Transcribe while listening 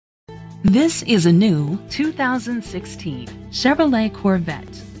This is a new 2016 Chevrolet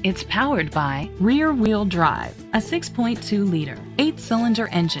Corvette. It's powered by rear-wheel drive, a 6.2-liter, 8-cylinder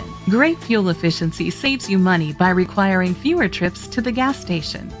engine. Great fuel efficiency saves you money by requiring fewer trips to the gas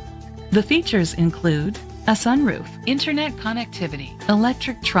station. The features include a sunroof, internet connectivity,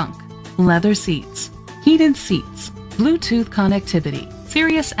 electric trunk, leather seats, heated seats, Bluetooth connectivity,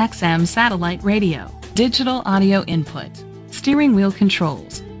 Sirius XM satellite radio, digital audio input, steering wheel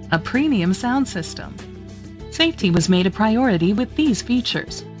controls, a premium sound system. Safety was made a priority with these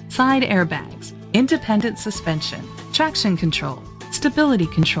features: side airbags, independent suspension, traction control, stability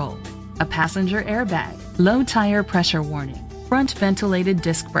control, a passenger airbag, low tire pressure warning, front ventilated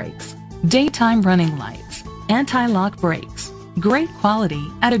disc brakes, daytime running lights, anti-lock brakes. Great quality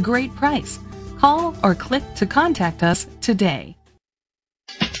at a great price. Call or click to contact us today.